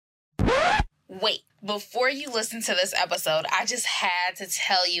Wait, before you listen to this episode, I just had to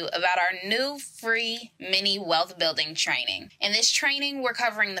tell you about our new free mini wealth building training. In this training, we're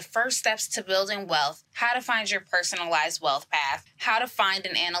covering the first steps to building wealth, how to find your personalized wealth path, how to find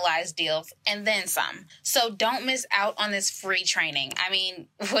and analyze deals, and then some. So don't miss out on this free training. I mean,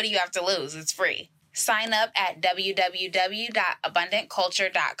 what do you have to lose? It's free. Sign up at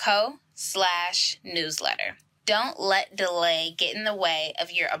www.abundantculture.co/newsletter. Don't let delay get in the way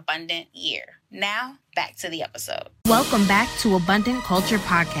of your abundant year. Now, back to the episode. Welcome back to Abundant Culture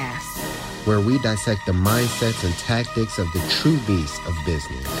Podcast, where we dissect the mindsets and tactics of the true beast of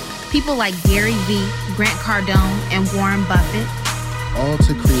business. People like Gary Vee, Grant Cardone, and Warren Buffett. All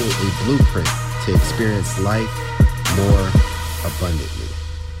to create a blueprint to experience life more abundantly.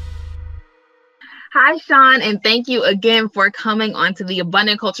 Hi, Sean, and thank you again for coming onto the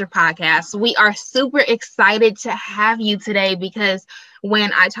Abundant Culture Podcast. We are super excited to have you today because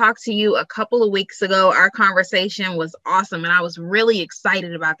when I talked to you a couple of weeks ago, our conversation was awesome, and I was really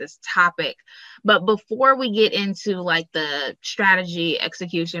excited about this topic. But before we get into like the strategy,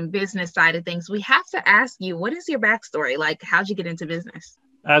 execution, business side of things, we have to ask you, what is your backstory? Like, how'd you get into business?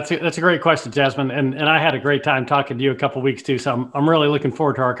 That's a great question, Jasmine. And I had a great time talking to you a couple of weeks too. So I'm really looking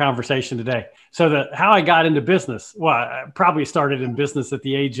forward to our conversation today. So how I got into business, well, I probably started in business at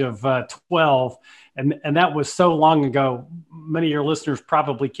the age of 12. And that was so long ago. Many of your listeners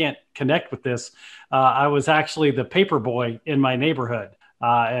probably can't connect with this. I was actually the paper boy in my neighborhood.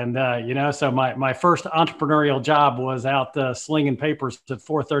 So my first entrepreneurial job was out slinging papers at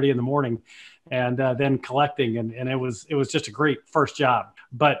 4:30 in the morning and then collecting. And it was just a great first job.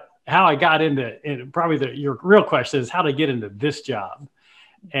 But how I got into it, probably your real question is how to get into this job.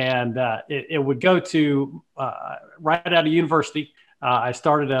 And it would go to right out of university. I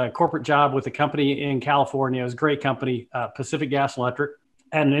started a corporate job with a company in California. It was a great company, Pacific Gas and Electric.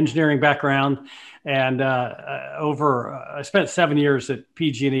 Had an engineering background, and I spent 7 years at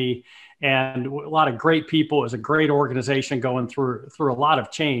PG&E, and a lot of great people. It was a great organization going through a lot of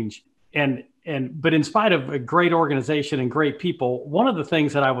change. But in spite of a great organization and great people, one of the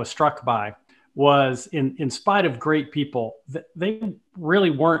things that I was struck by was in spite of great people, they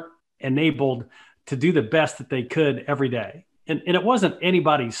really weren't enabled to do the best that they could every day. And it wasn't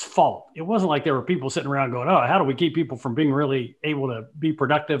anybody's fault. It wasn't like there were people sitting around going, oh, how do we keep people from being really able to be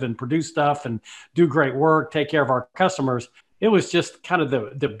productive and produce stuff and do great work, take care of our customers? It was just kind of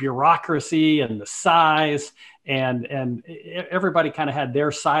the bureaucracy and the size and everybody kind of had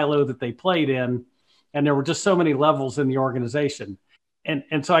their silo that they played in. And there were just so many levels in the organization.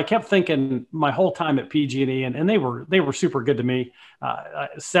 And so I kept thinking my whole time at PG&E, and they were super good to me.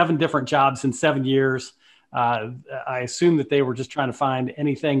 7 different jobs in 7 years. I assumed that they were just trying to find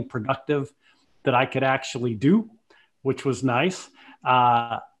anything productive that I could actually do, which was nice.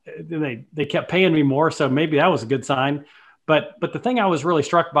 They kept paying me more, so maybe that was a good sign. But the thing I was really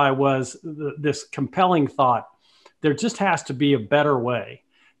struck by was this compelling thought. There just has to be a better way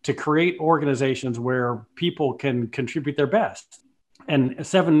to create organizations where people can contribute their best. And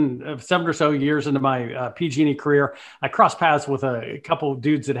seven or so years into my PG&E career, I crossed paths with a couple of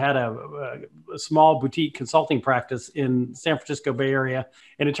dudes that had a small boutique consulting practice in San Francisco Bay Area.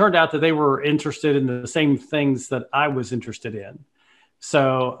 And it turned out that they were interested in the same things that I was interested in.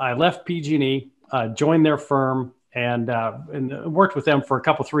 So I left PG&E, joined their firm, and worked with them for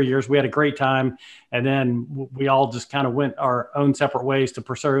 3 years. We had a great time. And then we all just kind of went our own separate ways to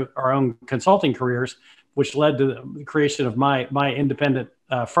pursue our own consulting careers, which led to the creation of my independent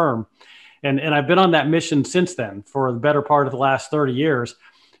firm. And I've been on that mission since then for the better part of the last 30 years,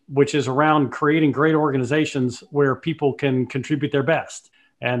 which is around creating great organizations where people can contribute their best.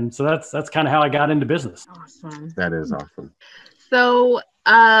 And so that's kind of how I got into business. Awesome. That is awesome. So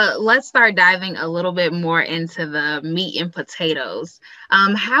let's start diving a little bit more into the meat and potatoes.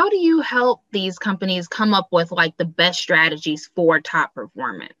 How do you help these companies come up with like the best strategies for top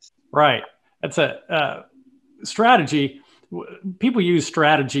performance? Right. That's a strategy. People use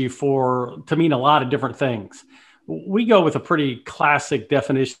strategy to mean a lot of different things. We go with a pretty classic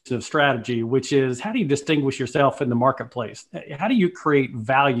definition of strategy, which is how do you distinguish yourself in the marketplace? How do you create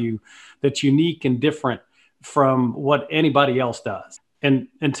value that's unique and different from what anybody else does? And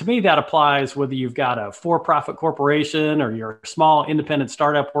to me, that applies whether you've got a for-profit corporation or you're a small independent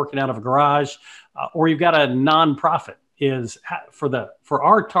startup working out of a garage, or you've got a nonprofit. Is for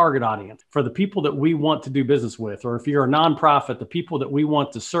our target audience, for the people that we want to do business with, or if you're a nonprofit, the people that we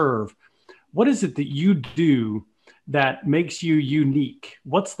want to serve, what is it that you do that makes you unique?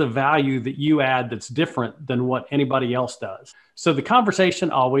 What's the value that you add that's different than what anybody else does? So the conversation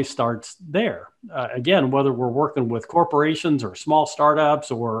always starts there. Again, whether we're working with corporations or small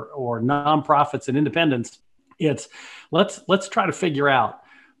startups or nonprofits and independents, it's let's try to figure out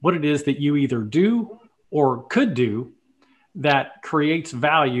what it is that you either do or could do that creates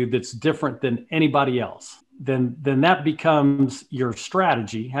value that's different than anybody else. Then that becomes your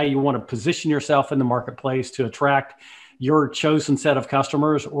strategy, how you want to position yourself in the marketplace to attract your chosen set of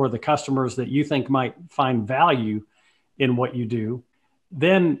customers or the customers that you think might find value in what you do.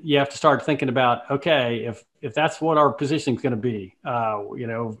 Then you have to start thinking about, okay, if that's what our position is going to be,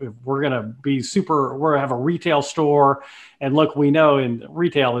 if we're going to be we're going to have a retail store, and look, we know in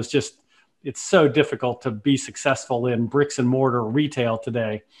retail is just, it's so difficult to be successful in bricks and mortar retail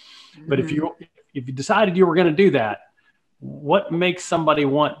today. Mm-hmm. But if you decided you were going to do that, what makes somebody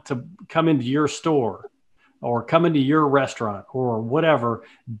want to come into your store or come into your restaurant or whatever,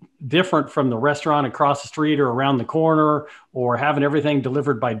 different from the restaurant across the street or around the corner, or having everything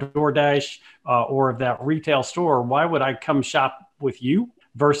delivered by DoorDash, or that retail store? Why would I come shop with you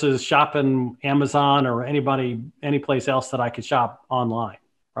versus shopping Amazon or any place else that I could shop online,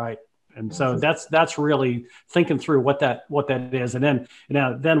 right? And so that's really thinking through what that is. And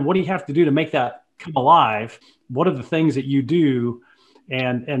then what do you have to do to make that come alive? What are the things that you do?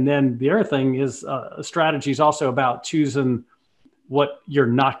 And then the other thing is strategy is also about choosing what you're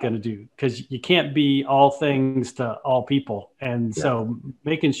not going to do, because you can't be all things to all people. And so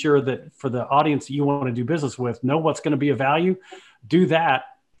making sure that for the audience that you want to do business with, know what's going to be of value, do that,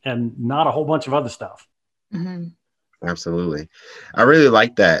 and not a whole bunch of other stuff. Mm-hmm. Absolutely. I really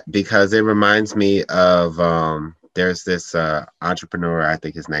like that, because it reminds me of there's this entrepreneur, I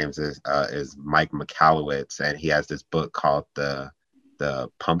think his name is Mike Michalowicz, and he has this book called the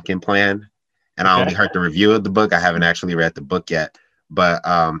Pumpkin Plan. And I only heard the review of the book. I haven't actually read the book yet, but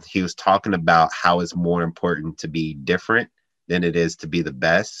he was talking about how it's more important to be different than it is to be the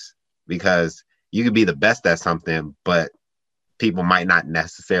best, because you could be the best at something, but people might not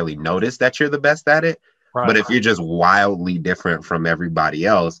necessarily notice that you're the best at it. Right. But if you're just wildly different from everybody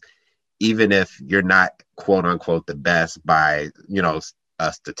else, even if you're not quote unquote the best by,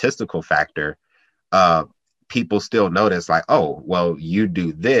 a statistical factor, people still notice, like, oh, well, you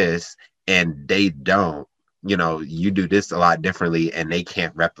do this and they don't, you do this a lot differently and they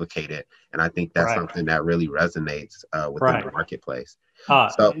can't replicate it. And I think that's something that really resonates within the marketplace.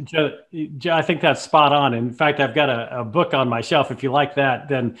 Joe, I think that's spot on. In fact, I've got a book on my shelf. If you like that,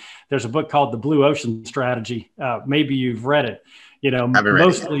 then there's a book called The Blue Ocean Strategy. Maybe you've read it.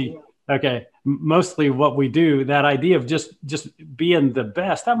 Mostly what we do, that idea of just being the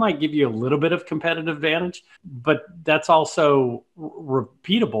best, that might give you a little bit of competitive advantage, but that's also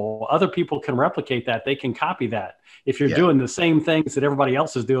repeatable. Other people can replicate that. They can copy that. If you're doing the same things that everybody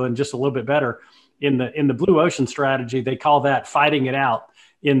else is doing, just a little bit better. In the Blue Ocean Strategy, they call that fighting it out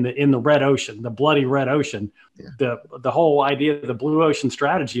in the red ocean, the bloody red ocean. Yeah. The whole idea of the Blue Ocean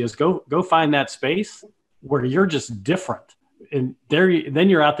Strategy is go find that space where you're just different. And then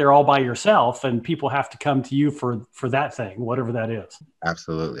you're out there all by yourself, and people have to come to you for that thing, whatever that is.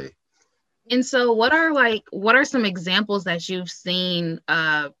 Absolutely. And so what are some examples that you've seen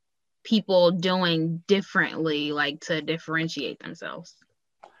people doing differently, like to differentiate themselves?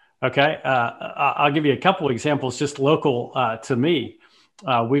 Okay. I'll give you a couple of examples just local to me.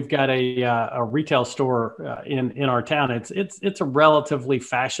 We've got a retail store in our town. It's a relatively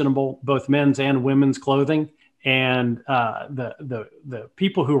fashionable, both men's and women's clothing. And the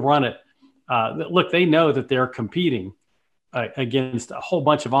people who run it, look, they know that they're competing against a whole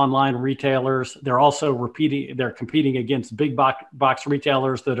bunch of online retailers. They're also competing against big box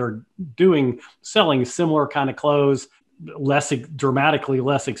retailers that are selling similar kind of clothes, dramatically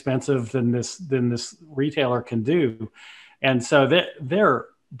less expensive than this retailer can do. And so they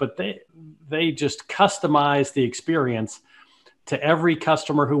just customize the experience to every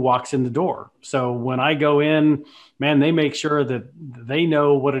customer who walks in the door. So when I go in, man, they make sure that they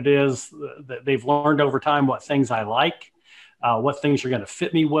know what it is, that they've learned over time what things I like, what things are going to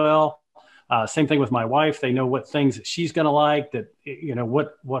fit me well. Same thing with my wife. They know what things that she's going to like, that,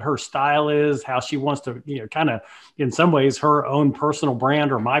 what her style is, how she wants to, kind of in some ways her own personal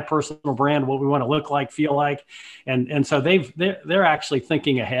brand or my personal brand, what we want to look like, feel like. And so they're actually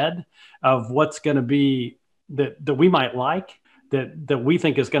thinking ahead of what's going to be that we might like, that we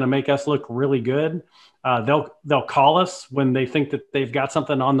think is going to make us look really good. They'll call us when they think that they've got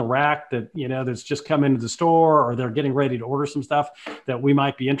something on the rack that, that's just come into the store, or they're getting ready to order some stuff that we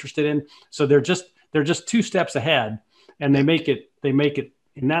might be interested in. So they're just two steps ahead, and they make it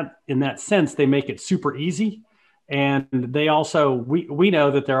in that sense, they make it super easy. And they also, we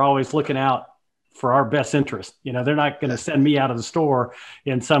know that they're always looking out for our best interest. They're not going to send me out of the store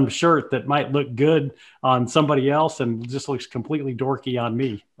in some shirt that might look good on somebody else and just looks completely dorky on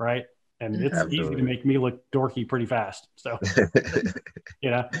me. Right. And it's easy to make me look dorky pretty fast. So,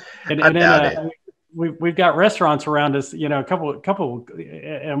 and then we've got restaurants around us, a couple,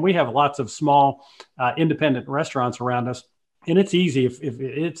 and we have lots of small independent restaurants around us. And it's easy if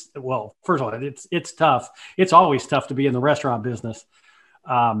it's, well, first of all, it's tough. It's always tough to be in the restaurant business.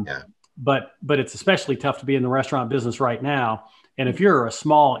 But it's especially tough to be in the restaurant business right now. And if you're a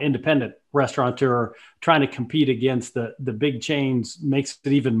small independent restaurateur trying to compete against the big chains, makes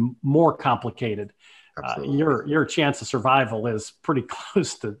it even more complicated. Your chance of survival is pretty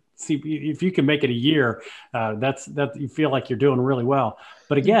close to, see if you can make it a year, that you feel like you're doing really well.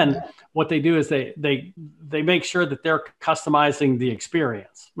 But again, what they do is they make sure that they're customizing the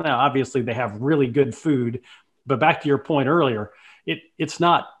experience. Now, obviously they have really good food, but back to your point earlier, it's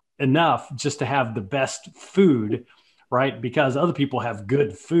not enough just to have the best food, right? Because other people have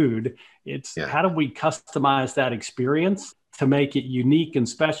good food. It's how do we customize that experience to make it unique and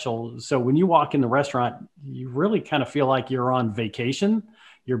special? So when you walk in the restaurant, you really kind of feel like you're on vacation.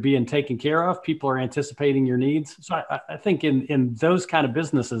 You're being taken care of. People are anticipating your needs. So I think in those kind of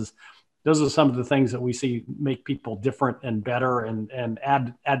businesses, those are some of the things that we see make people different and better and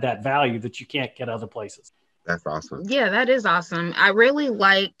add that value that you can't get other places. That's awesome. Yeah, that is awesome. I really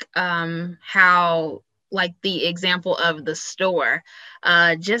like how, like, the example of the store,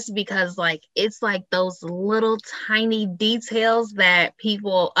 just because it's like those little tiny details that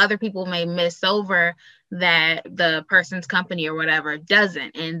other people may miss over that the person's company or whatever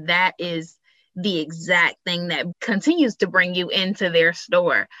doesn't. And that is the exact thing that continues to bring you into their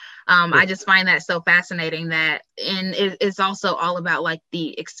store. I just find that so fascinating and it's also all about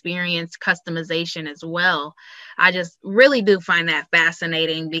the experience customization as well. I just really do find that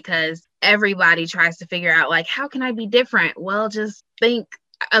fascinating because everybody tries to figure out how can I be different? Well, just think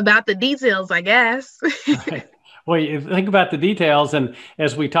about the details, I guess. Right. Well, you think about the details, and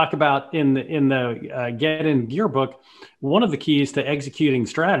as we talk about in the Get in Gear book, one of the keys to executing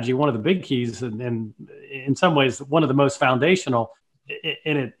strategy, one of the big keys, and in some ways one of the most foundational,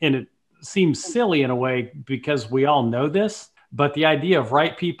 and it seems silly in a way because we all know this, but the idea of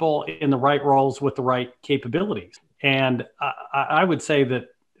right people in the right roles with the right capabilities. And I would say that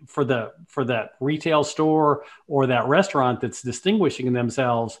for that retail store or that restaurant that's distinguishing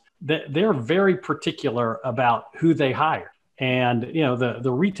themselves, they're very particular about who they hire. And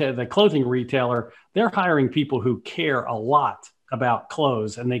the clothing retailer, they're hiring people who care a lot about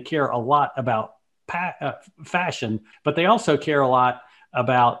clothes and they care a lot about fashion, but they also care a lot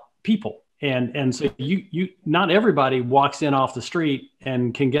about people. And so you not everybody walks in off the street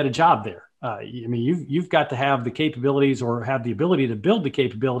and can get a job there. You've got to have the capabilities or have the ability to build the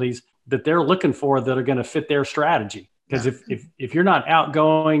capabilities that they're looking for that are going to fit their strategy. Because if you're not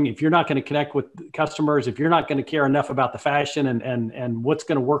outgoing, if you're not going to connect with customers, if you're not going to care enough about the fashion and what's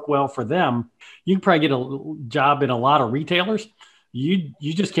going to work well for them, you can probably get a job in a lot of retailers. You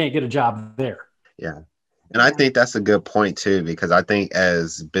just can't get a job there. Yeah. And I think that's a good point too, because I think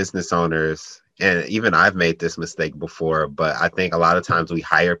as business owners, and even I've made this mistake before, but I think a lot of times we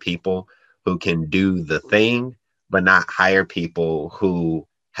hire people who can do the thing, but not hire people who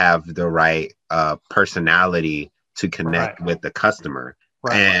have the right personality to connect with the customer.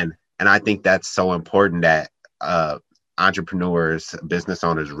 Right. And I think that's so important that entrepreneurs, business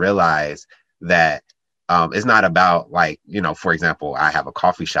owners realize that it's not about for example, I have a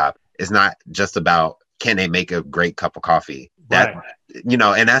coffee shop. It's not just about can they make a great cup of coffee? That,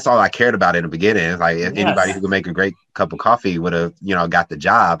 and that's all I cared about in the beginning. If anybody who could make a great cup of coffee would have, got the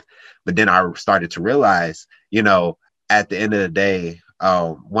job. But then I started to realize, at the end of the day,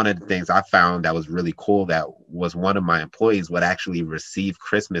 one of the things I found that was really cool, that was one of my employees would actually receive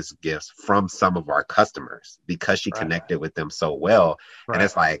Christmas gifts from some of our customers because she connected with them so well. Right. And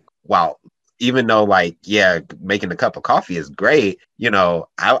it's wow, even though making a cup of coffee is great,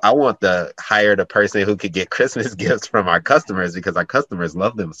 I want to hire the person who could get Christmas gifts from our customers because our customers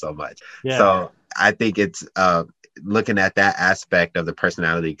love them so much. Yeah. So I think it's looking at that aspect of the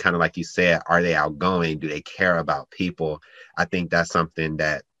personality, kind of like you said, are they outgoing? Do they care about people? I think that's something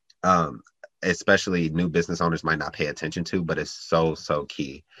that especially new business owners might not pay attention to, but it's so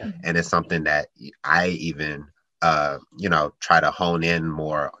key. Mm-hmm. And it's something that I even try to hone in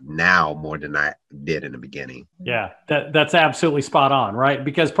more now, more than I did in the beginning. Yeah, that's absolutely spot on, right?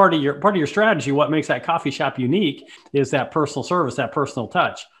 Because part of your strategy, what makes that coffee shop unique is that personal service, that personal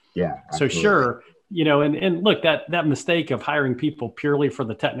touch. Yeah. So absolutely. Sure. And look, that mistake of hiring people purely for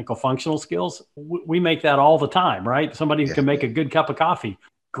the technical functional skills, we make that all the time, right? Somebody who can make a good cup of coffee.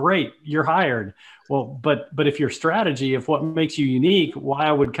 great, you're hired. Well, but if your strategy, if what makes you unique, why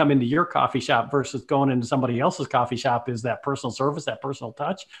I would come into your coffee shop versus going into somebody else's coffee shop is that personal service, that personal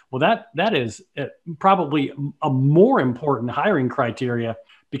touch. Well, that is probably a more important hiring criteria,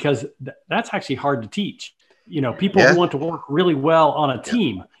 because that's actually hard to teach. People who want to work really well on a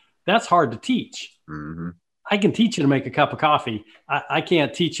team, that's hard to teach. Mm-hmm. I can teach you to make a cup of coffee. I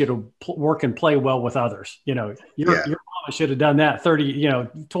can't teach you to work and play well with others. Your mama should have done that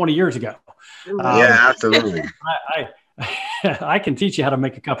 20 years ago. Absolutely. I can teach you how to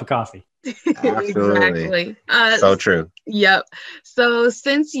make a cup of coffee. Absolutely. Exactly. So true. Yep. So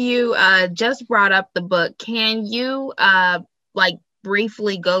since you just brought up the book, can you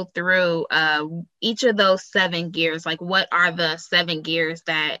briefly go through each of those 7 gears? Like, what are the 7 gears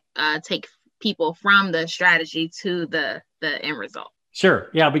that take people from the strategy to the end result? Sure.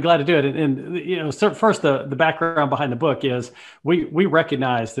 Yeah, I'll be glad to do it. And so first, the background behind the book is we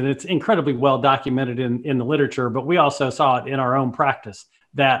recognized, and it's incredibly well documented in the literature, but we also saw it in our own practice,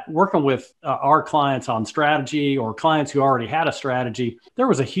 that working with our clients on strategy, or clients who already had a strategy, there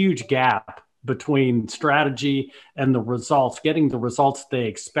was a huge gap between strategy and the results, getting the results they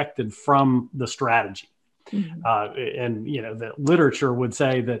expected from the strategy. Mm-hmm. And the literature would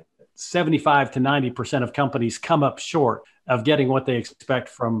say that 75 to 90% of companies come up short of getting what they expect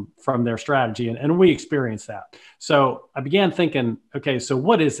from their strategy. And we experienced that. So I began thinking, okay, so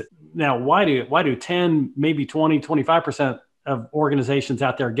what is it? Now, why do 10, maybe 20, 25% of organizations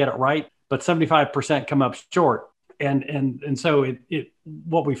out there get it right, but 75% come up short? And so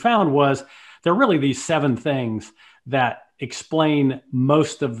what we found was there are really these 7 things that explain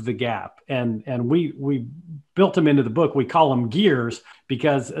most of the gap. And we built them into the book. We call them gears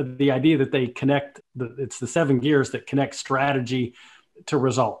because of the idea that they connect, it's the 7 gears that connect strategy to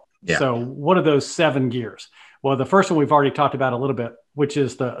result. Yeah. So what are those 7 gears? Well, the first one we've already talked about a little bit, which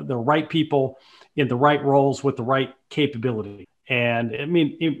is the right people in the right roles with the right capability. And I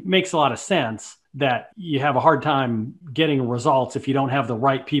mean, it makes a lot of sense that you have a hard time getting results if you don't have the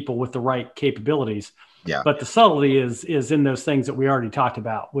right people with the right capabilities. Yeah. But the subtlety is in those things that we already talked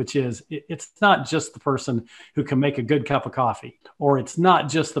about, which is it's not just the person who can make a good cup of coffee, or it's not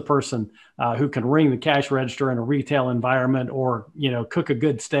just the person who can ring the cash register in a retail environment, or cook a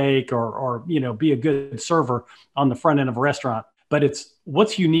good steak, or be a good server on the front end of a restaurant. But it's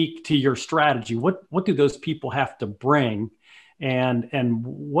what's unique to your strategy. What do those people have to bring, and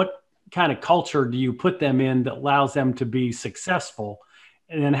what kind of culture do you put them in that allows them to be successful?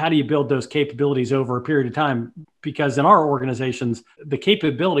 And then how do you build those capabilities over a period of time? Because in our organizations, the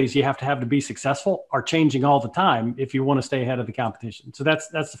capabilities you have to be successful are changing all the time if you want to stay ahead of the competition. So that's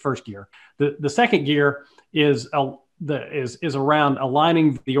the first gear. The second gear is around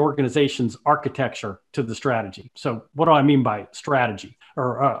aligning the organization's architecture to the strategy. So what do I mean by strategy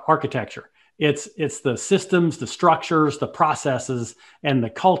or architecture? It's the systems, the structures, the processes, and the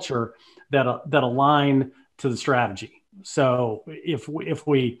culture that align to the strategy. So if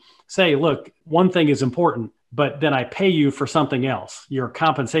we say, look, one thing is important, but then I pay you for something else, your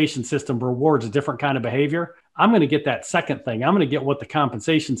compensation system rewards a different kind of behavior, I'm going to get that second thing. I'm going to get what the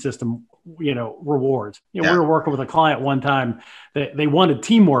compensation system, rewards. We were working with a client one time that they wanted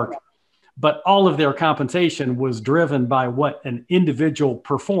teamwork, but all of their compensation was driven by what an individual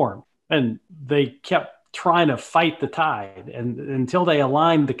performed. And they kept trying to fight the tide, and until they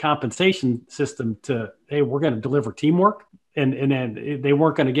aligned the compensation system to, hey, we're going to deliver teamwork, and then they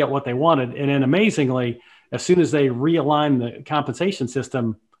weren't going to get what they wanted. And then amazingly, as soon as they realigned the compensation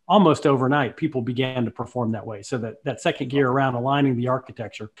system, almost overnight, people began to perform that way. So that second gear around aligning the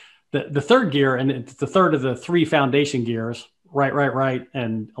architecture. The third gear, and it's the third of the 3 foundation gears, right,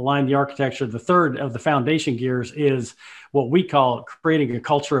 and align the architecture. The third of the foundation gears is what we call creating a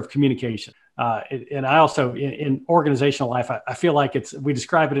culture of communication. And I also, in organizational life, I feel like we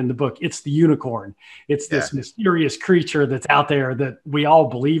describe it in the book, it's the unicorn. It's this mysterious creature that's out there that we all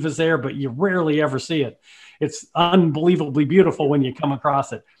believe is there, but you rarely ever see it. It's unbelievably beautiful when you come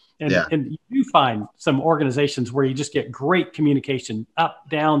across it. And you find some organizations where you just get great communication, up,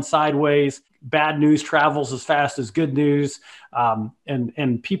 down, sideways. Bad news travels as fast as good news.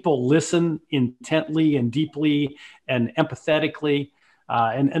 And people listen intently and deeply and empathetically.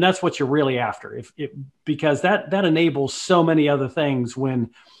 And that's what you're really after, because that enables so many other things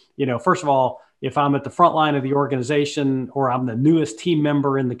when, first of all, if I'm at the front line of the organization, or I'm the newest team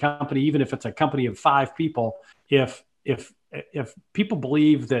member in the company, even if it's a company of 5 people, if people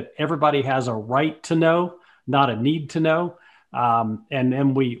believe that everybody has a right to know, not a need to know, and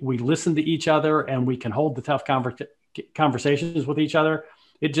then we listen to each other and we can hold the tough conversations with each other,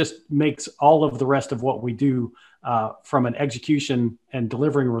 it just makes all of the rest of what we do from an execution and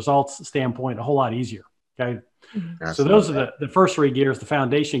delivering results standpoint a whole lot easier. Okay. Absolutely. So those are the first 3 gears, the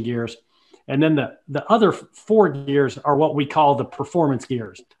foundation gears. And then the other 4 gears are what we call the performance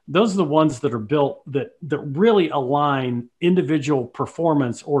gears. Those are the ones that are built that really align individual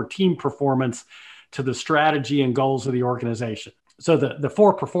performance or team performance to the strategy and goals of the organization. So the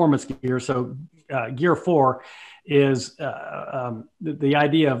 4 performance gears. So gear 4 is the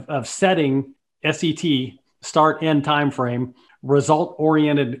idea of setting SET, start end time frame, result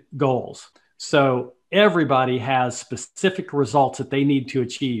oriented goals. So everybody has specific results that they need to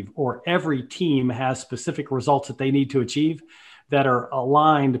achieve, or every team has specific results that they need to achieve that are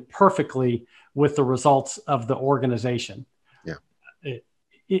aligned perfectly with the results of the organization. Yeah.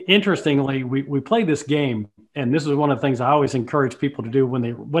 Interestingly, we play this game, and this is one of the things I always encourage people to do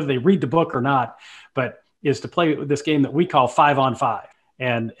whether they read the book or not, but is to play this game that we call 5 on 5.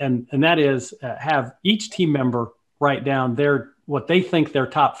 And that is have each team member write down what they think their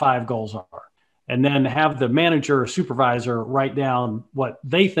top 5 goals are. And then have the manager or supervisor write down what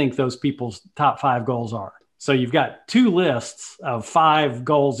they think those people's top 5 goals are. So you've got 2 lists of 5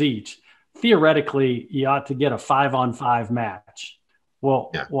 goals each. Theoretically, you ought to get a 5 on 5 match.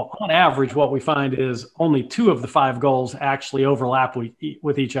 Well, on average, what we find is only 2 of the 5 goals actually overlap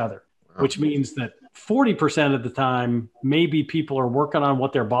with each other, which means that 40% of the time, maybe people are working on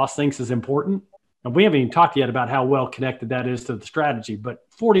what their boss thinks is important. And we haven't even talked yet about how well connected that is to the strategy, but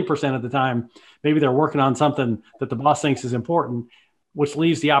 40% of the time, maybe they're working on something that the boss thinks is important, which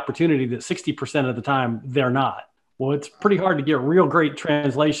leaves the opportunity that 60% of the time they're not. Well, it's pretty hard to get real great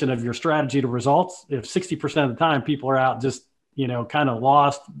translation of your strategy to results if 60% of the time people are out just, kind of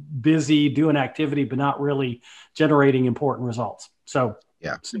lost, busy, doing activity, but not really generating important results. So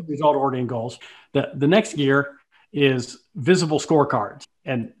result-oriented goals. The next gear is visible scorecards.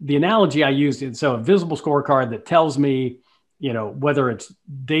 And the analogy I used is a visible scorecard that tells me, whether it's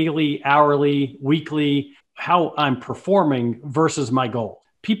daily, hourly, weekly, how I'm performing versus my goal.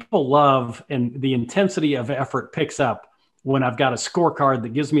 People love, and the intensity of effort picks up when I've got a scorecard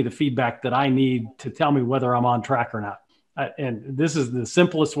that gives me the feedback that I need to tell me whether I'm on track or not. And this is the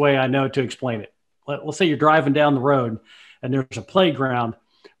simplest way I know to explain it. Let's say you're driving down the road and there's a playground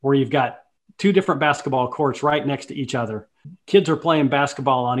where you've got 2 different basketball courts right next to each other. Kids are playing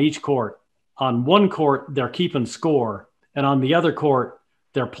basketball on each court. On one court, they're keeping score. And on the other court,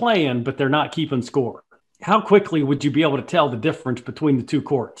 they're playing, but they're not keeping score. How quickly would you be able to tell the difference between the 2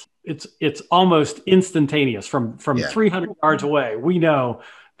 courts? It's almost instantaneous from 300 yards away. We know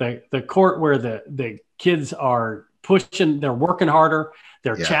the court where the kids are pushing, they're working harder,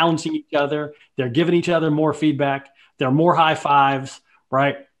 they're challenging each other, they're giving each other more feedback, they're more high fives,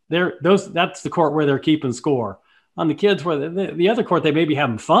 right? That's the court where they're keeping score. On the kids, where the other court, they may be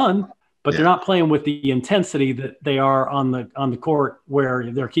having fun, but they're not playing with the intensity that they are on the court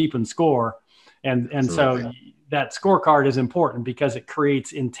where they're keeping score. And so that scorecard is important because it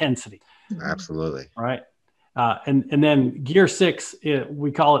creates intensity. Absolutely. Right. And then gear 6,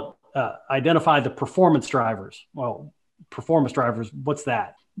 we call it identify the performance drivers. Well, performance drivers, what's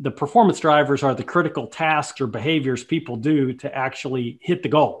that? The performance drivers are the critical tasks or behaviors people do to actually hit the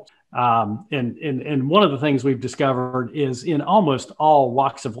goals. And one of the things we've discovered is in almost all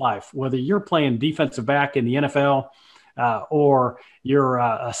walks of life, whether you're playing defensive back in the NFL, or you're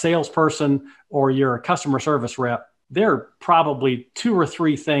a salesperson, or you're a customer service rep, there are probably 2 or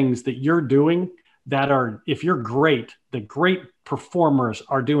 3 things that you're doing that are, if you're great, the great performers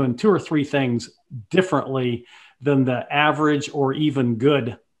are doing 2 or 3 things differently than the average or even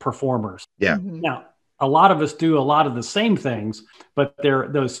good performers. Yeah. Now, a lot of us do a lot of the same things, but there are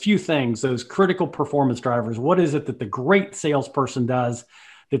those few things, those critical performance drivers. What is it that the great salesperson does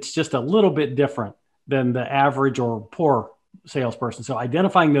that's just a little bit different than the average or poor salesperson? So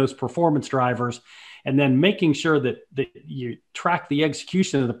identifying those performance drivers and then making sure that you track the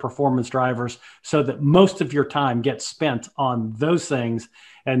execution of the performance drivers so that most of your time gets spent on those things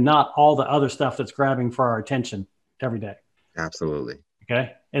and not all the other stuff that's grabbing for our attention every day. Absolutely.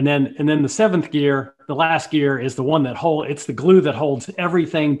 Okay. And then the 7th gear, the last gear, is the one it's the glue that holds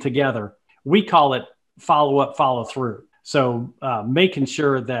everything together. We call it follow up, follow through. So making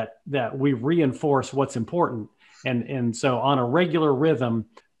sure that we reinforce what's important. And so on a regular rhythm,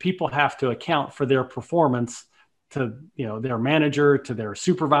 people have to account for their performance to, their manager, to their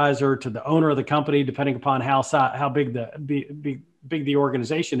supervisor, to the owner of the company, depending upon how big the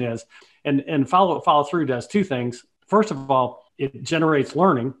organization is. And follow through does 2 things. First of all, it generates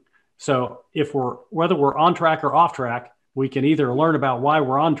learning. So whether we're on track or off track, we can either learn about why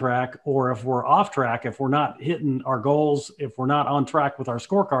we're on track, or if we're off track, if we're not hitting our goals, if we're not on track with our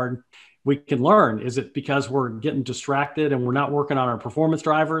scorecard, we can learn. Is it because we're getting distracted and we're not working on our performance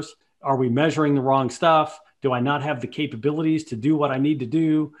drivers? Are we measuring the wrong stuff? Do I not have the capabilities to do what I need to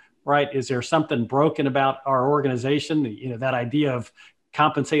do? Right? Is there something broken about our organization? You know, that idea of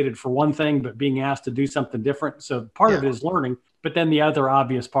compensated for one thing, but being asked to do something different. So part of it is learning, but then the other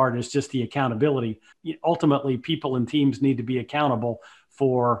obvious part is just the accountability. Ultimately, people and teams need to be accountable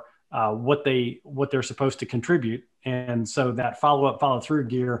for what they're supposed to contribute. And so that follow-up, follow-through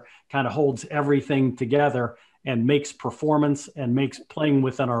gear kind of holds everything together and makes performance and makes playing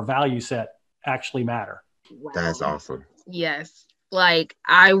within our value set actually matter. Wow. That's awesome. Yes. Like,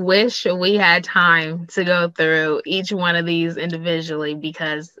 I wish we had time to go through each one of these individually,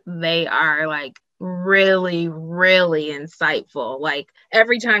 because they are like really, really insightful. Like,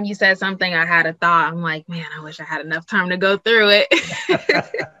 every time you said something, I had a thought. I'm like, man, I wish I had enough time to go through it.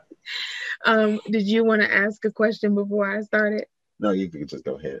 Did you want to ask a question before I started? No, you can just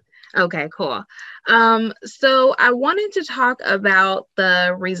go ahead. Okay, cool. So I wanted to talk about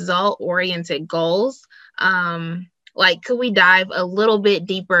the result-oriented goals. Like, could we dive a little bit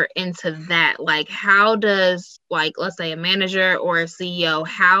deeper into that? Like, how does, like, let's say a manager or a CEO,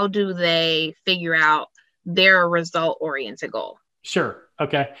 how do they figure out their result-oriented goal? Sure.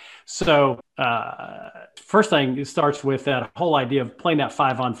 Okay. So first thing, it starts with that whole idea of playing that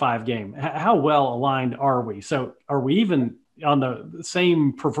 5-on-5 game. How well aligned are we? So are we even on the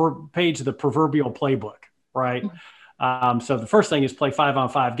same page of the proverbial playbook, right? So the first thing is play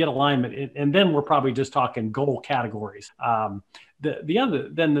 5-on-5, get alignment, and then we're probably just talking goal categories.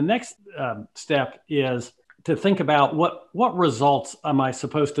 The next step is to think about what results am I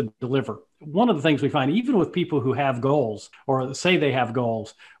supposed to deliver. One of the things we find, even with people who have goals or say they have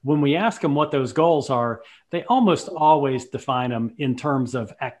goals, when we ask them what those goals are, they almost always define them in terms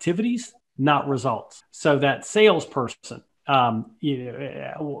of activities, not results. So that salesperson, what's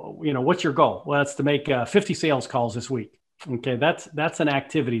your goal? Well, it's to make 50 sales calls this week. Okay, that's an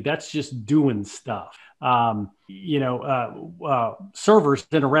activity. That's just doing stuff. Servers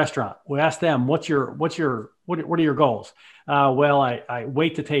in a restaurant, we ask them, what are your goals? Well, I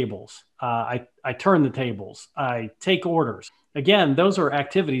wait the tables. I turn the tables. I take orders. Again, those are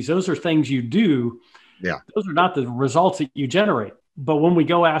activities. Those are things you do. Yeah. Those are not the results that you generate. But when we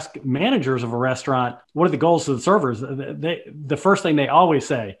go ask managers of a restaurant, what are the goals of the servers? The first thing they always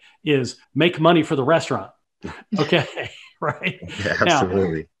say is make money for the restaurant. Okay. Right. Yeah,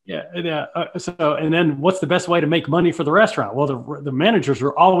 absolutely. So, and then what's the best way to make money for the restaurant? Well, the managers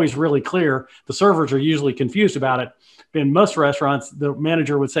are always really clear. The servers are usually confused about it. In most restaurants, the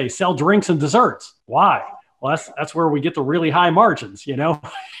manager would say, sell drinks and desserts. Why? Well, that's where we get the really high margins. We don't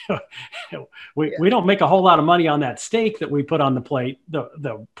make a whole lot of money on that steak that we put on the plate.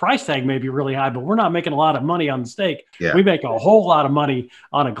 The price tag may be really high, but we're not making a lot of money on the steak. Yeah. We make a whole lot of money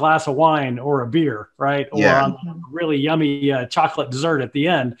on a glass of wine or a beer, right? Or on a really yummy chocolate dessert at the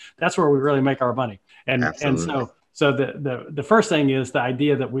end. That's where we really make our money. So the first thing is the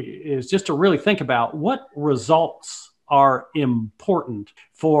idea that is just to really think about what results are important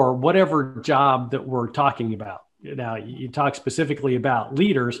for whatever job that we're talking about. Now, you talk specifically about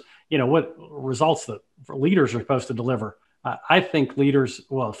leaders, what results that leaders are supposed to deliver. I think leaders,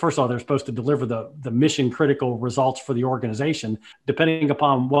 well, first of all, they're supposed to deliver the mission critical results for the organization. Depending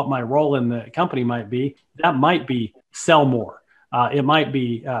upon what my role in the company might be, that might be sell more. It might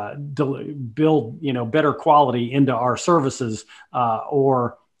be build, better quality into our services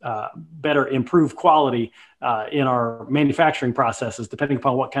or better improve quality in our manufacturing processes, depending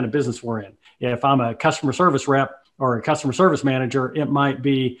upon what kind of business we're in. If I'm a customer service rep or a customer service manager, it might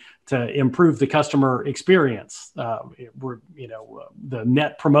be to improve the customer experience, the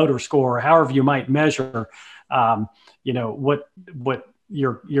net promoter score, however you might measure, what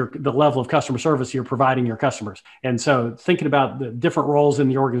the level of customer service you're providing your customers. And so thinking about the different roles in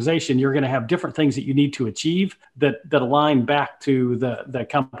the organization, you're going to have different things that you need to achieve that align back to the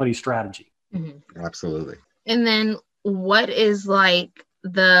company strategy. Mm-hmm. Absolutely. And then what is like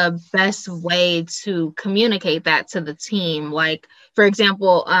the best way to communicate that to the team? Like, for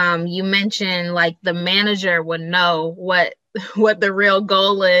example, you mentioned like the manager would know what the real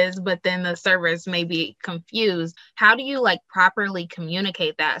goal is, but then the servers may be confused. How do you like properly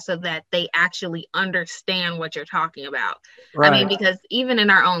communicate that so that they actually understand what you're talking about? Right. I mean, because even in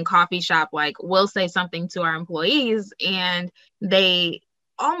our own coffee shop, like we'll say something to our employees and they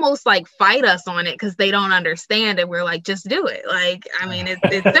almost like fight us on it because they don't understand, and we're like, just do it. Like, I mean,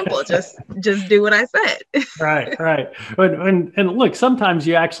 it's simple. just do what I said. Right. And look, sometimes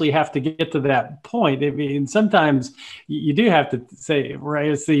you actually have to get to that point. I mean, sometimes you do have to say, right,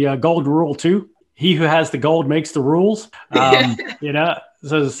 it's the golden rule too. He who has the gold makes the rules.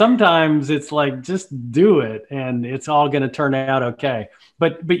 So sometimes it's like, just do it and it's all going to turn out okay.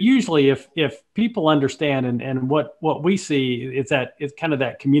 But usually if people understand and what we see, it's kind of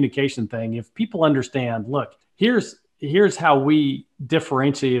that communication thing. If people understand, look, here's how we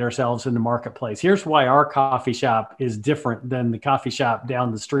differentiate ourselves in the marketplace. Here's why our coffee shop is different than the coffee shop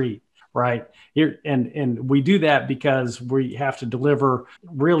down the street. Right here. And we do that because we have to deliver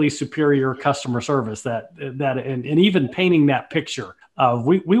really superior customer service and even painting that picture of,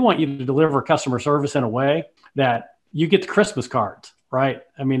 we want you to deliver customer service in a way that you get the Christmas cards, right?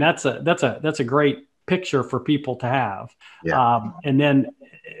 I mean, that's a great picture for people to have. Yeah.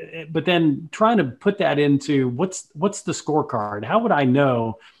 But then trying to put that into what's the scorecard? How would I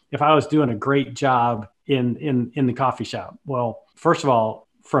know if I was doing a great job in the coffee shop? Well, first of all,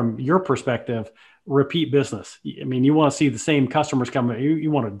 from your perspective, repeat business. I mean, you want to see the same customers coming.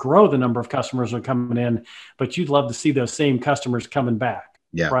 You want to grow the number of customers that are coming in, but you'd love to see those same customers coming back.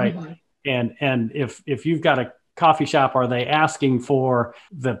 Yeah. Right. Mm-hmm. And if you've got a coffee shop, are they asking for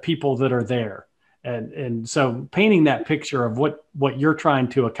the people that are there? And so painting that picture of what you're trying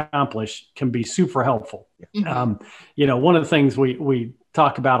to accomplish can be super helpful. Mm-hmm. One of the things we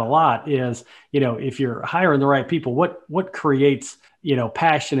talk about a lot is, if you're hiring the right people, what creates,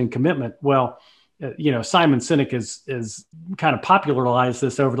 passion and commitment? Well, Simon Sinek is kind of popularized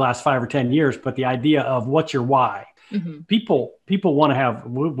this over the last 5 or 10 years, but the idea of what's your why? Mm-hmm. People want to have,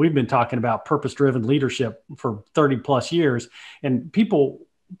 we've been talking about purpose-driven leadership for 30 plus years, and people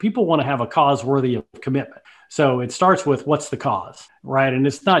want to have a cause worthy of commitment. So it starts with, what's the cause, right? And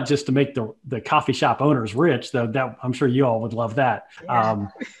it's not just to make the coffee shop owners rich, though that I'm sure you all would love that. Yeah.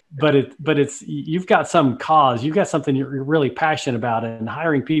 But it's, you've got some cause, you've got something you're really passionate about, and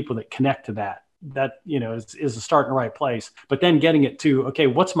hiring people that connect to that is a start in the right place. But then getting it to, okay,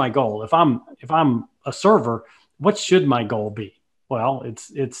 what's my goal? If I'm a server, what should my goal be? Well,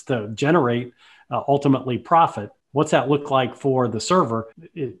 it's to generate ultimately profit. What's that look like for the server?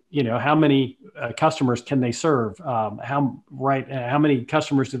 How many customers can they serve? How many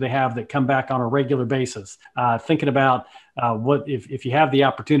customers do they have that come back on a regular basis? Thinking about what if you have the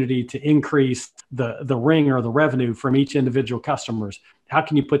opportunity to increase the ring or the revenue from each individual customers, how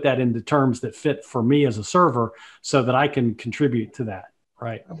can you put that into terms that fit for me as a server so that I can contribute to that?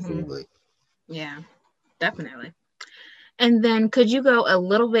 Right. Absolutely. Yeah, definitely. And then could you go a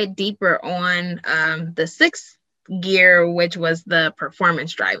little bit deeper on the sixth gear, which was the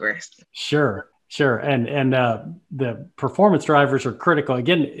performance drivers? Sure. And the performance drivers are critical.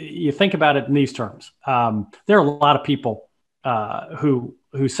 Again, you think about it in these terms. There are a lot of people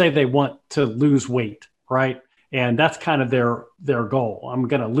who say they want to lose weight, right? And that's kind of their goal. I'm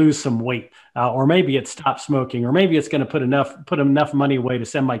going to lose some weight, or maybe it's stop smoking, or maybe it's going to put enough money away to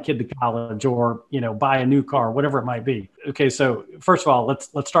send my kid to college, or buy a new car, whatever it might be. Okay, so first of all, let's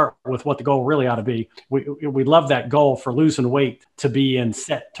start with what the goal really ought to be. We love that goal for losing weight to be in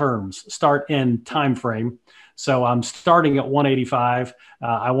set terms, start in time frame. So I'm starting at 185.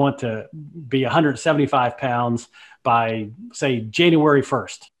 I want to be 175 pounds by, say, January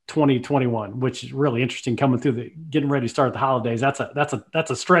 1st. 2021, which is really interesting, coming through getting ready to start the holidays. That's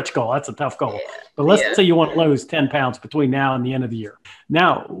a stretch goal. That's a tough goal. But let's say you want to lose 10 pounds between now and the end of the year.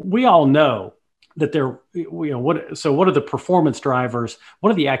 Now, we all know that what are the performance drivers?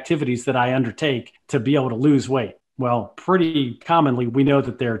 What are the activities that I undertake to be able to lose weight? Well, pretty commonly, we know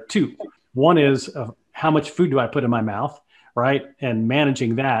that there are two. One is how much food do I put in my mouth? Right. And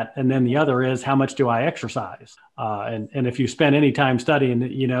managing that. And then the other is, how much do I exercise? And if you spend any time studying,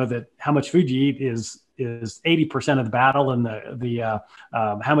 that how much food you eat is 80% of the battle, and the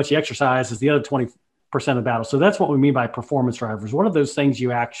how much you exercise is the other 20% of the battle. So that's what we mean by performance drivers. What are those things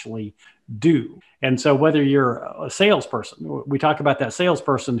you actually do? And so whether you're a salesperson, we talk about that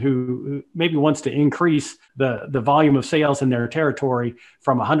salesperson who maybe wants to increase the volume of sales in their territory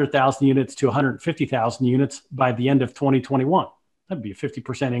from 100,000 units to 150,000 units by the end of 2021. That'd be a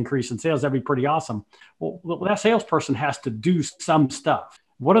 50% increase in sales. That'd be pretty awesome. Well, that salesperson has to do some stuff.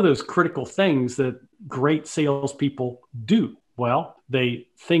 What are those critical things that great salespeople do? Well, they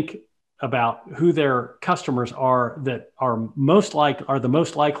think about who their customers are that are the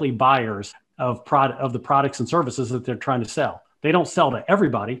most likely buyers of the products and services that they're trying to sell. They don't sell to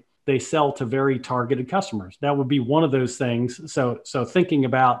everybody. They sell to very targeted customers. That would be one of those things. So thinking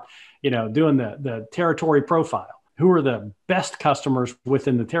about, doing the territory profile. who are the best customers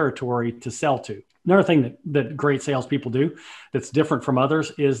within the territory to sell to. Another thing that great salespeople do that's different from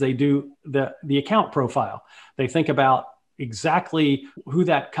others is they do the account profile. They think about exactly who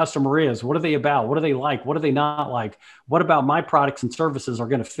that customer is. What are they about? What do they like? What do they not like? What about my products and services are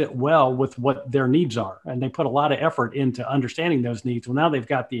going to fit well with what their needs are? And they put a lot of effort into understanding those needs. Well, now they've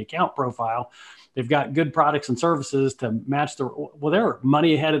got the account profile. They've got good products and services to match they're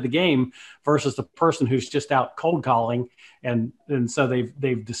money ahead of the game versus the person who's just out cold calling. And so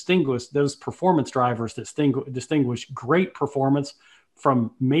they've distinguished those performance drivers that distinguish great performance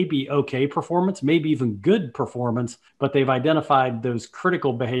from maybe okay performance, maybe even good performance, but they've identified those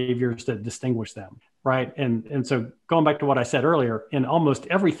critical behaviors that distinguish them, right? And so going back to what I said earlier, in almost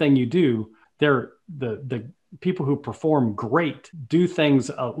everything you do, the people who perform great do things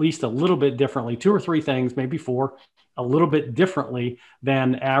at least a little bit differently, 2 or 3 things, maybe 4, a little bit differently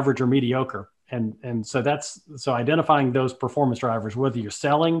than average or mediocre. And so so identifying those performance drivers, whether you're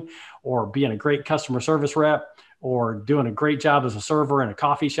selling or being a great customer service rep or doing a great job as a server in a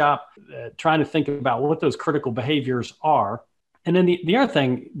coffee shop, trying to think about what those critical behaviors are. And then the other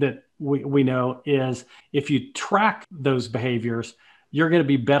thing that we know is if you track those behaviors, you're going to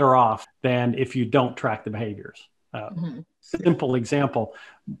be better off than if you don't track the behaviors. Simple example,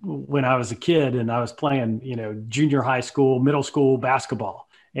 when I was a kid and I was playing, junior high school, middle school basketball,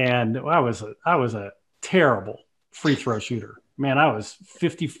 and I was a terrible free throw shooter. Man, I was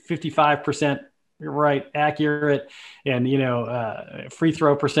 55% right, accurate, and free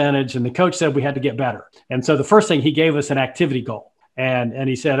throw percentage. And the coach said we had to get better. And so the first thing, he gave us an activity goal, and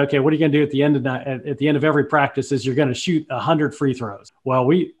he said, okay, what are you going to do at the end of every practice? Is you're going to shoot 100 free throws. Well,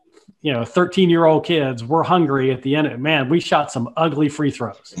 13-year-old kids, we're hungry at the end. Man, we shot some ugly free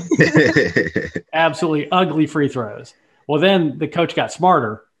throws, absolutely ugly free throws. Well, then the coach got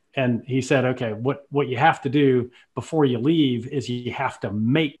smarter and he said, okay, what you have to do before you leave is you have to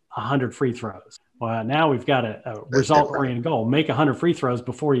make 100 free throws. Well, now we've got a result-oriented goal. Make 100 free throws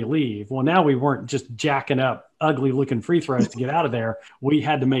before you leave. Well, now we weren't just jacking up ugly-looking free throws to get out of there. We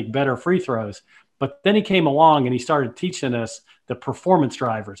had to make better free throws. But then he came along and he started teaching us the performance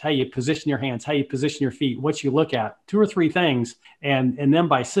drivers, how you position your hands, how you position your feet, what you look at, 2 or 3 things. And then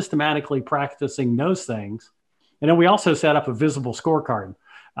by systematically practicing those things, and then we also set up a visible scorecard.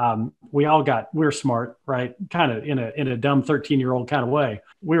 We're smart, right? Kind of in a dumb 13-year-old kind of way.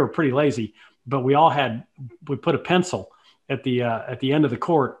 We were pretty lazy, but we put a pencil at the end of the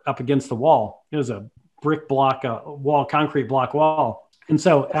court up against the wall. It was a brick block concrete block wall. And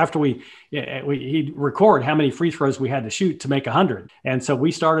so after he'd record how many free throws we had to shoot to make 100. And so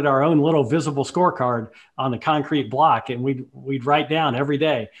we started our own little visible scorecard on the concrete block, and we'd write down every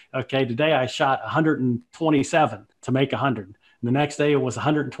day, okay, today I shot 127 to make 100. And the next day it was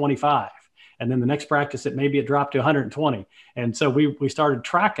 125. And then the next practice, it dropped to 120. And so we started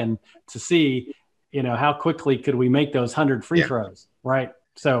tracking to see, how quickly could we make those 100 free throws, right?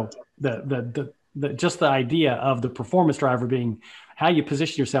 So just the idea of the performance driver being how you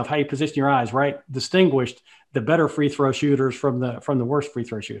position yourself, how you position your eyes, right? Distinguished the better free throw shooters from the worst free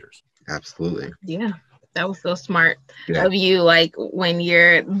throw shooters. Absolutely. Yeah. That was so smart of you, like when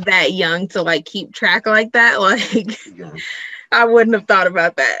you're that young to keep track like that. I wouldn't have thought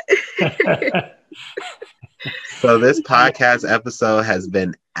about that. So this podcast episode has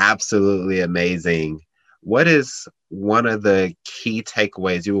been absolutely amazing. What is one of the key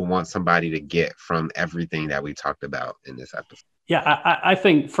takeaways you would want somebody to get from everything that we talked about in this episode? Yeah, I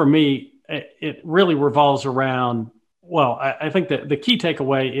think for me, it really revolves around, I think that the key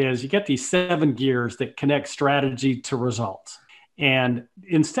takeaway is you get these 7 gears that connect strategy to results. And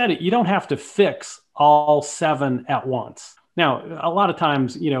instead, you don't have to fix all 7 at once. Now, a lot of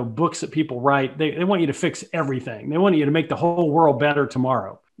times, books that people write, they want you to fix everything. They want you to make the whole world better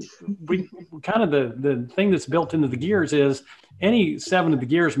tomorrow. We kind of the thing that's built into the gears is any 7 of the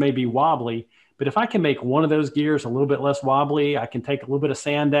gears may be wobbly, but if I can make one of those gears a little bit less wobbly, I can take a little bit of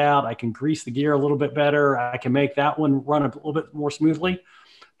sand out, I can grease the gear a little bit better, I can make that one run a little bit more smoothly,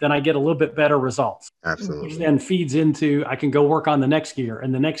 then I get a little bit better results. Absolutely. Which then feeds into, I can go work on the next gear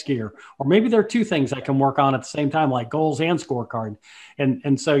and the next gear. Or maybe there are 2 things I can work on at the same time, like goals and scorecard.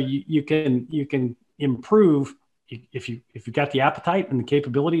 And so you can improve if you've got the appetite and the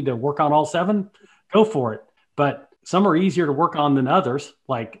capability to work on all 7, go for it. But some are easier to work on than others,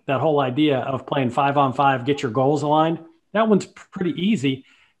 like that whole idea of playing 5-on-5, get your goals aligned. That one's pretty easy.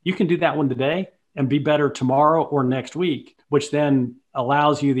 You can do that one today and be better tomorrow or next week, which then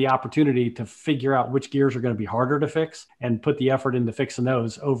allows you the opportunity to figure out which gears are going to be harder to fix and put the effort into fixing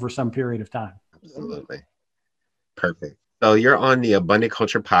those over some period of time. Absolutely. Perfect. So you're on the Abundant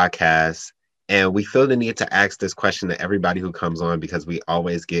Culture podcast, And we feel the need to ask this question to everybody who comes on because we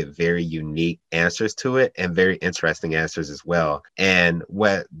always get very unique answers to it and very interesting answers as well. And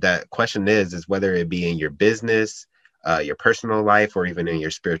what that question is whether it be in your business, your personal life, or even in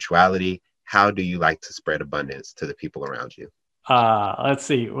your spirituality, how do you like to spread abundance to the people around you? Let's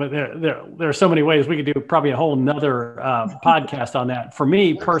see. Well, there are so many ways we could do probably a whole nother podcast on that. For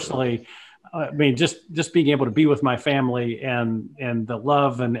me personally, I mean, just being able to be with my family and the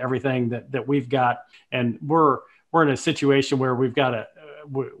love and everything that we've got, and we're in a situation where we've got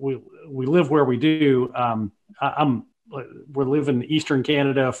we live where we do. We live in Eastern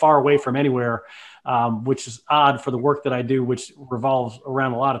Canada, far away from anywhere, which is odd for the work that I do, which revolves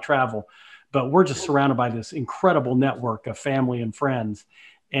around a lot of travel. But we're just surrounded by this incredible network of family and friends,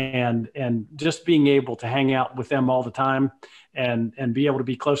 and just being able to hang out with them all the time and be able to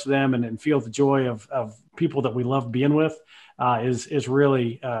be close to them and feel the joy of people that we love being with is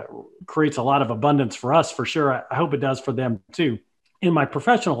really creates a lot of abundance for us, for sure. I hope it does for them too. In my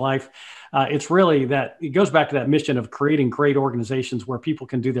professional life, it's really that it goes back to that mission of creating great organizations where people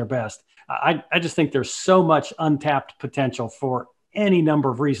can do their best. I just think there's so much untapped potential for any number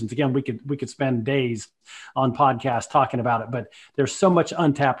of reasons. Again, we could spend days on podcasts talking about it, but there's so much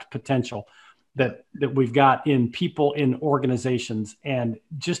untapped potential that we've got in people, in organizations, and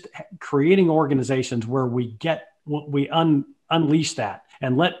just creating organizations where we unleash that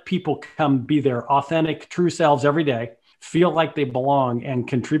and let people come be their authentic, true selves every day, feel like they belong and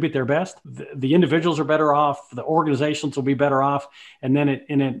contribute their best. The individuals are better off, the organizations will be better off. And then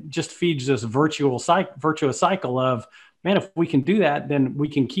it just feeds this virtuous cycle of, man, if we can do that, then we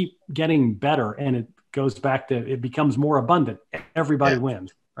can keep getting better. And it goes back to, it becomes more abundant. Everybody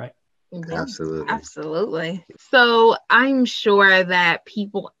wins, right? Absolutely. So I'm sure that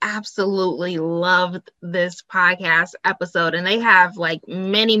people absolutely loved this podcast episode, and they have like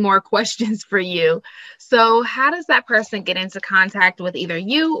many more questions for you. So how does that person get into contact with either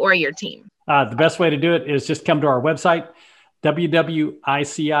you or your team? The best way to do it is just come to our website, wwici.com.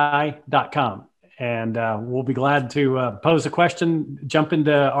 And we'll be glad to pose a question, jump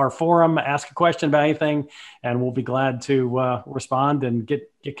into our forum, ask a question about anything, and we'll be glad to respond and get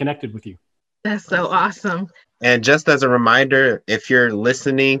connected with you. That's so awesome. And just as a reminder, if you're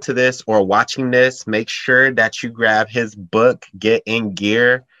listening to this or watching this, make sure that you grab his book, Get in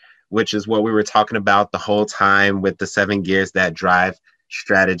Gear, which is what we were talking about the whole time with the 7 gears that drive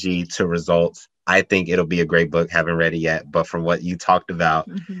strategy to results. I think it'll be a great book. Haven't read it yet, but from what you talked about,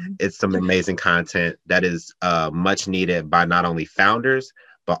 it's some amazing content that is much needed by not only founders,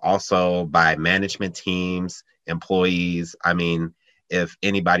 but also by management teams, employees. I mean, if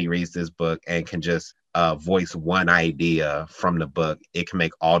anybody reads this book and can just voice one idea from the book, it can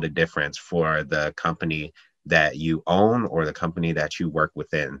make all the difference for the company that you own or the company that you work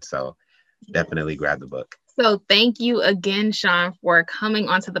within. So definitely grab the book. So thank you again, Sean, for coming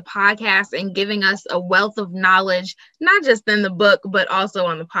onto the podcast and giving us a wealth of knowledge, not just in the book, but also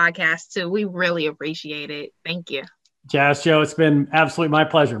on the podcast too. We really appreciate it. Thank you. Jazz Joe, it's been absolutely my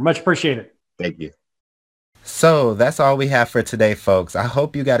pleasure. Much appreciated. Thank you. So that's all we have for today, folks. I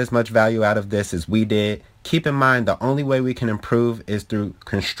hope you got as much value out of this as we did. Keep in mind, the only way we can improve is through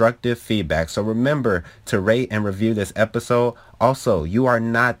constructive feedback. So remember to rate and review this episode. Also, you are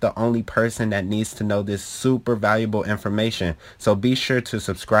not the only person that needs to know this super valuable information. So be sure to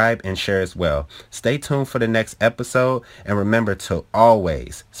subscribe and share as well. Stay tuned for the next episode. And remember to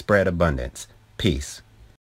always spread abundance. Peace.